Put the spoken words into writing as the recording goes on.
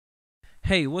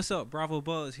Hey, what's up? Bravo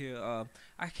Buzz here.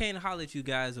 I came to holler at you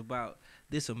guys about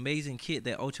this amazing kit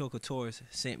that Ochocatorce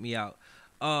sent me out.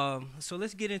 So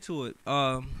let's get into it.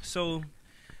 So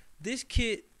this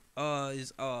kit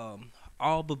is all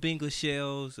Bubinga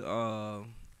shells. I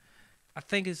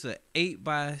think it's a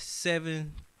 8x7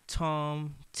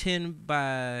 tom, 10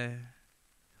 by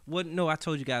what? No, I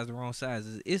told you guys the wrong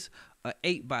sizes. It's a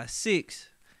 8x6,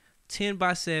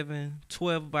 10x7,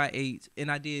 12x8,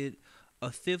 and I did a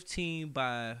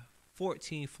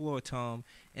 15x14 floor tom,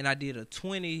 and I did a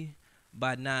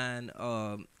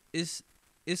 20x9. It's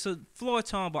a floor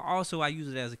tom, but also I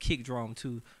use it as a kick drum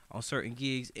too on certain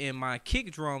gigs. And my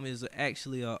kick drum is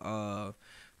actually a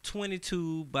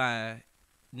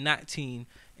 22x19,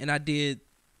 and I did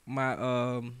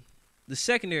my the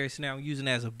secondary snare I'm using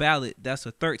as a ballad. That's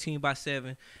a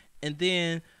 13x7, and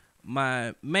then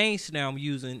my main snare I'm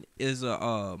using is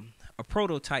a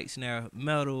prototype snare,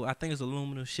 metal. I think it's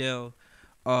aluminum shell.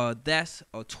 That's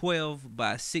a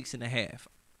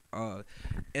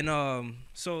 12x6.5.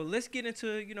 So let's get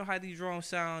into how these drums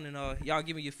sound, and y'all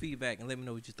give me your feedback and let me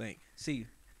know what you think. See you.